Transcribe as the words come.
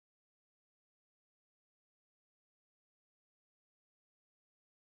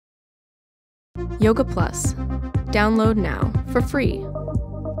Yoga Plus. Download now for free.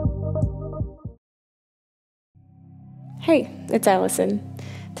 Hey, it's Allison.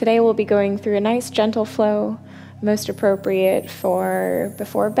 Today we'll be going through a nice gentle flow, most appropriate for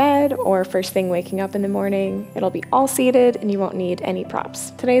before bed or first thing waking up in the morning. It'll be all seated and you won't need any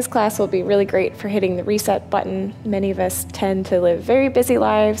props. Today's class will be really great for hitting the reset button. Many of us tend to live very busy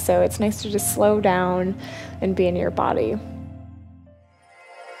lives, so it's nice to just slow down and be in your body.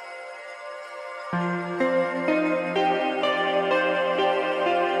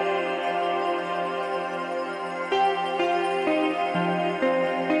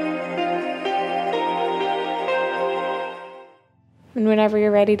 And whenever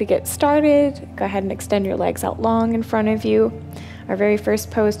you're ready to get started, go ahead and extend your legs out long in front of you. Our very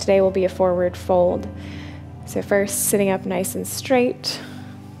first pose today will be a forward fold. So first, sitting up nice and straight,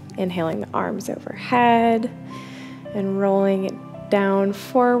 inhaling the arms overhead, and rolling it down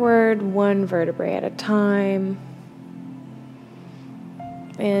forward, one vertebrae at a time.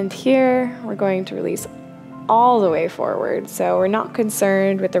 And here, we're going to release all the way forward, so we're not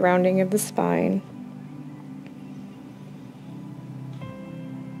concerned with the rounding of the spine.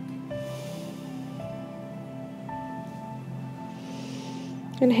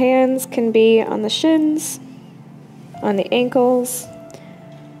 And hands can be on the shins, on the ankles,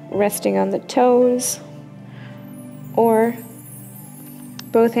 resting on the toes, or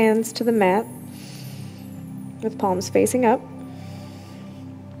both hands to the mat with palms facing up.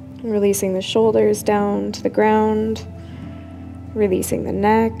 Releasing the shoulders down to the ground, releasing the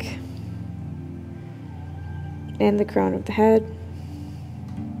neck and the crown of the head.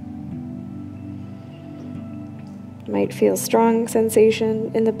 Might feel strong sensation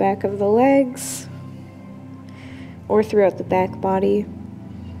in the back of the legs or throughout the back body.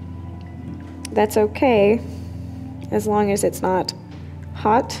 That's okay, as long as it's not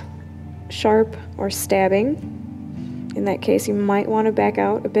hot, sharp, or stabbing. In that case, you might want to back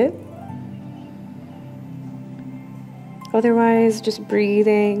out a bit. Otherwise, just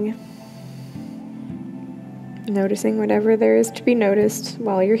breathing, noticing whatever there is to be noticed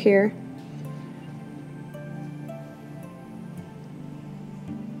while you're here.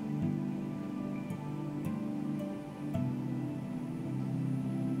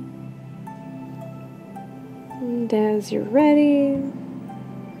 And as you're ready,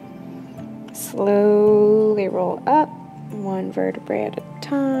 slowly roll up, one vertebrae at a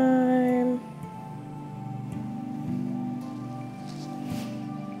time.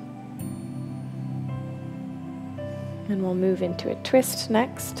 And we'll move into a twist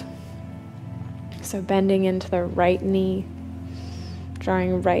next. So bending into the right knee,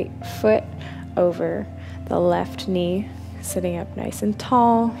 drawing right foot over the left knee, sitting up nice and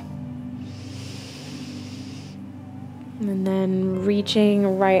tall. And then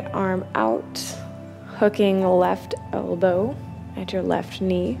reaching right arm out, hooking left elbow at your left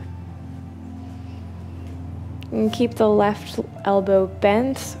knee. And keep the left elbow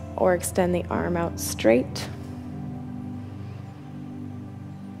bent or extend the arm out straight.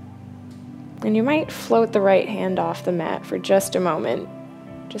 And you might float the right hand off the mat for just a moment,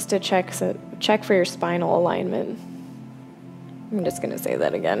 just to check for your spinal alignment. I'm just going to say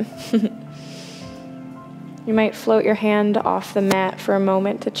that again. You might float your hand off the mat for a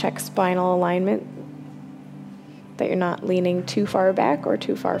moment to check spinal alignment, that you're not leaning too far back or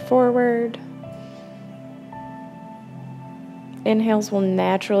too far forward. Inhales will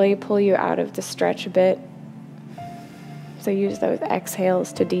naturally pull you out of the stretch a bit, so use those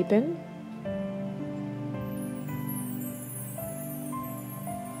exhales to deepen.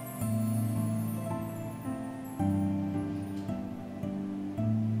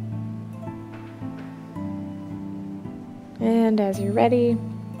 And as you're ready,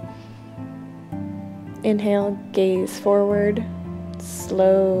 inhale, gaze forward,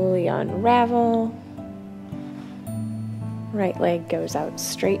 slowly unravel. Right leg goes out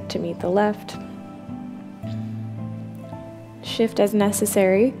straight to meet the left. Shift as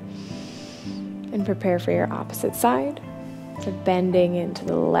necessary and prepare for your opposite side. So bending into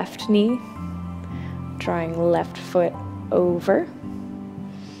the left knee, drawing left foot over.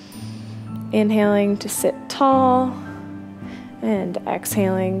 Inhaling to sit tall. And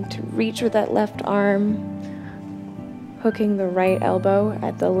exhaling to reach with that left arm, hooking the right elbow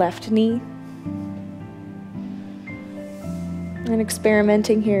at the left knee. And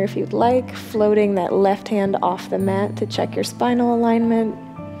experimenting here if you'd like, floating that left hand off the mat to check your spinal alignment.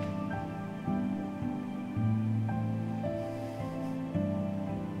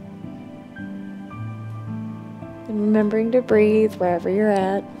 And remembering to breathe wherever you're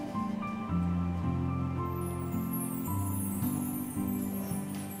at.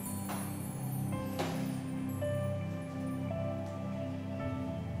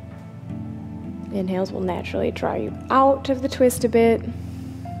 Inhales will naturally draw you out of the twist a bit.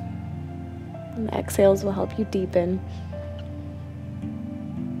 And the exhales will help you deepen.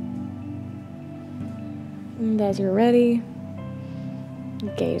 And as you're ready,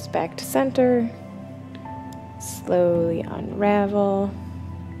 gaze back to center. Slowly unravel.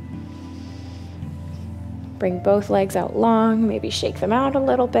 Bring both legs out long, maybe shake them out a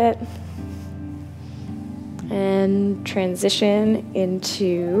little bit. And transition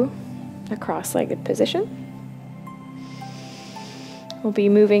into a cross-legged position. We'll be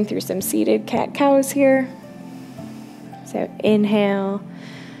moving through some seated cat-cows here. So inhale,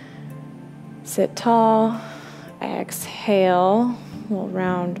 sit tall. Exhale, we'll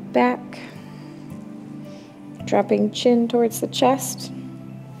round back. Dropping chin towards the chest.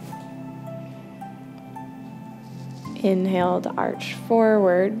 Inhale to arch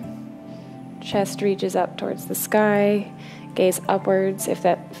forward. Chest reaches up towards the sky. Gaze upwards if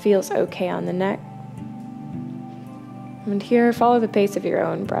that feels okay on the neck. And here, follow the pace of your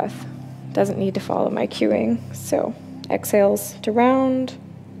own breath. Doesn't need to follow my cueing. So, exhales to round.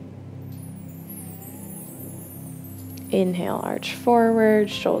 Inhale, arch forward,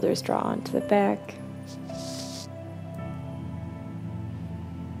 shoulders draw onto the back.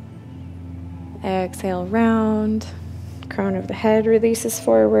 Exhale, round. Crown of the head releases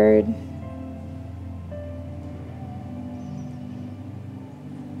forward.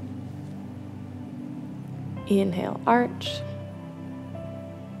 Inhale, arch.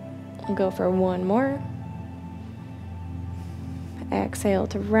 We'll go for one more. Exhale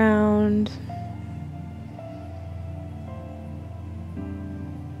to round.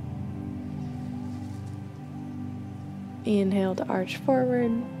 Inhale to arch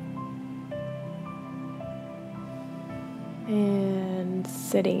forward. And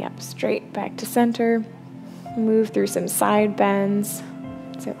sitting up straight back to center. Move through some side bends.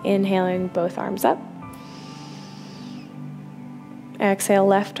 So inhaling, both arms up. Exhale,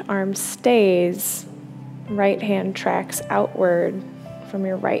 left arm stays. Right hand tracks outward from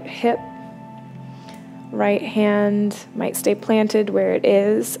your right hip. Right hand might stay planted where it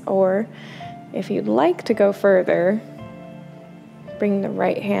is, or if you'd like to go further, bring the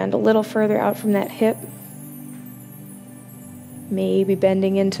right hand a little further out from that hip. Maybe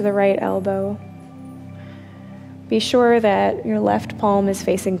bending into the right elbow. Be sure that your left palm is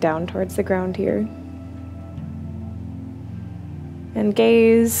facing down towards the ground here. And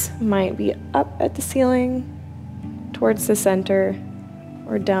gaze might be up at the ceiling, towards the center,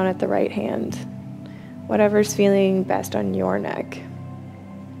 or down at the right hand. Whatever's feeling best on your neck.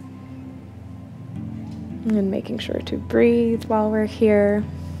 And making sure to breathe while we're here.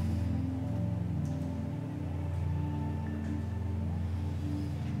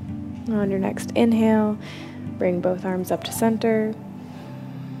 On your next inhale, bring both arms up to center.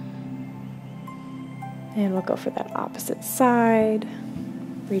 And we'll go for that opposite side,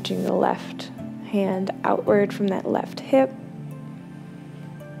 reaching the left hand outward from that left hip.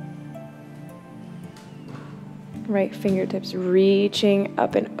 Right fingertips reaching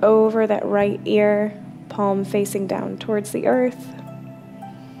up and over that right ear, palm facing down towards the earth.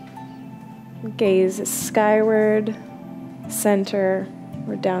 Gaze skyward, center,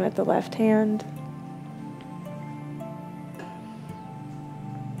 or down at the left hand.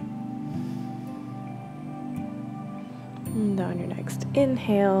 And on your next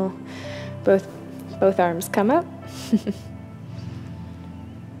inhale, both arms come up.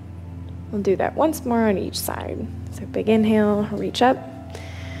 We'll do that once more on each side. So big inhale, reach up.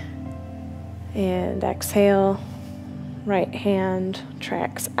 And exhale, right hand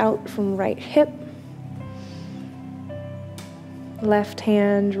tracks out from right hip. Left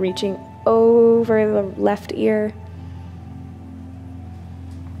hand reaching over the left ear.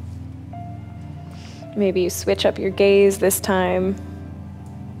 Maybe you switch up your gaze this time,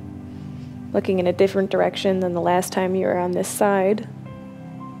 looking in a different direction than the last time you were on this side.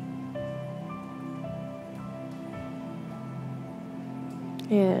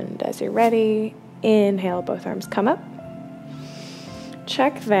 And as you're ready, inhale, both arms come up.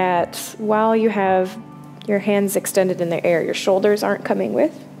 Check that while you have your hands extended in the air, your shoulders aren't coming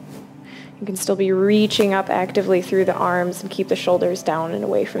with. You can still be reaching up actively through the arms and keep the shoulders down and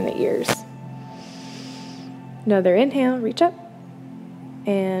away from the ears. Another inhale, reach up.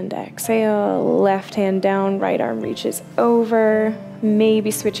 And exhale, left hand down, right arm reaches over. Maybe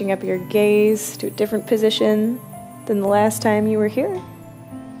switching up your gaze to a different position than the last time you were here.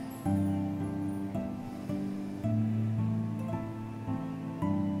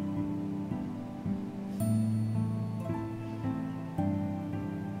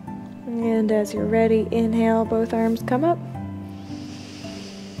 And as you're ready, inhale, both arms come up.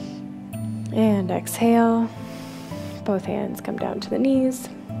 And exhale. Both hands come down to the knees.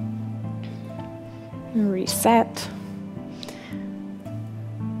 Reset.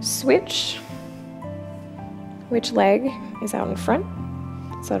 Switch. Which leg is out in front?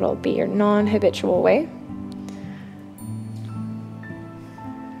 So it'll be your non-habitual way.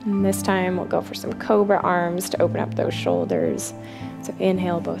 And this time we'll go for some cobra arms to open up those shoulders. So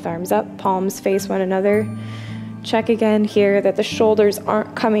inhale, both arms up, palms face one another. Check again here that the shoulders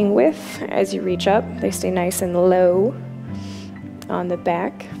aren't coming with as you reach up. They stay nice and low on the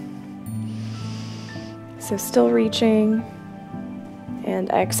back. So still reaching. And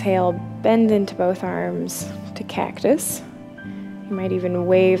exhale, bend into both arms to cactus. You might even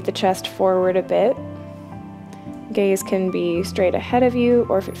wave the chest forward a bit. Gaze can be straight ahead of you,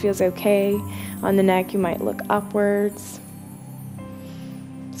 or if it feels okay on the neck, you might look upwards.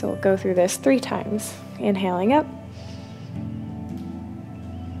 So we'll go through this 3 times. Inhaling up.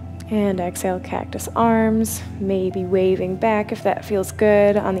 And exhale, cactus arms. Maybe waving back if that feels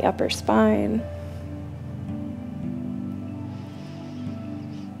good on the upper spine.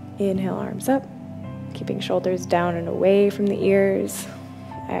 Inhale, arms up. Keeping shoulders down and away from the ears.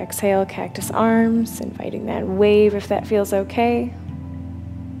 Exhale, cactus arms, inviting that wave if that feels okay.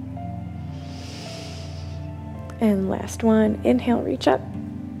 And last one, inhale, reach up.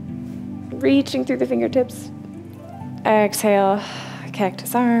 Reaching through the fingertips. Exhale,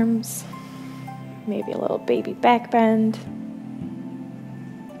 cactus arms. Maybe a little baby back bend.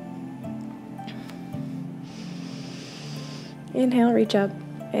 Inhale, reach up.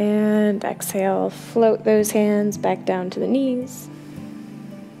 And exhale, float those hands back down to the knees.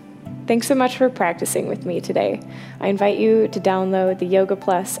 Thanks so much for practicing with me today. I invite you to download the Yoga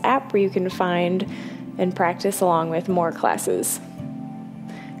Plus app where you can find and practice along with more classes.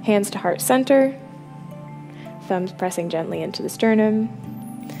 Hands to heart center, thumbs pressing gently into the sternum.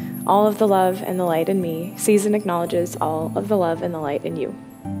 All of the love and the light in me sees and acknowledges all of the love and the light in you.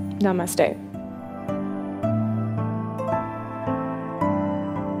 Namaste.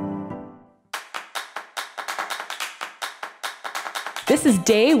 This is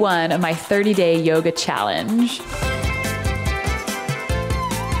day 1 of my 30-day yoga challenge.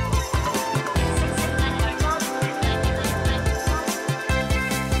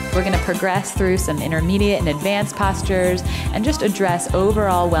 We're going to progress through some intermediate and advanced postures and just address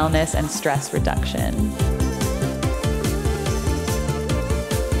overall wellness and stress reduction.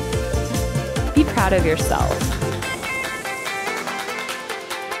 Be proud of yourself.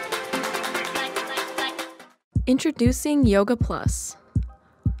 Introducing Yoga Plus,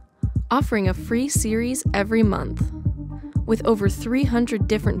 offering a free series every month with over 300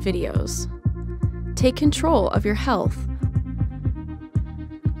 different videos. Take control of your health.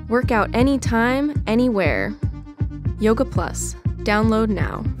 Work out anytime, anywhere. Yoga Plus. Download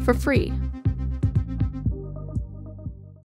now for free.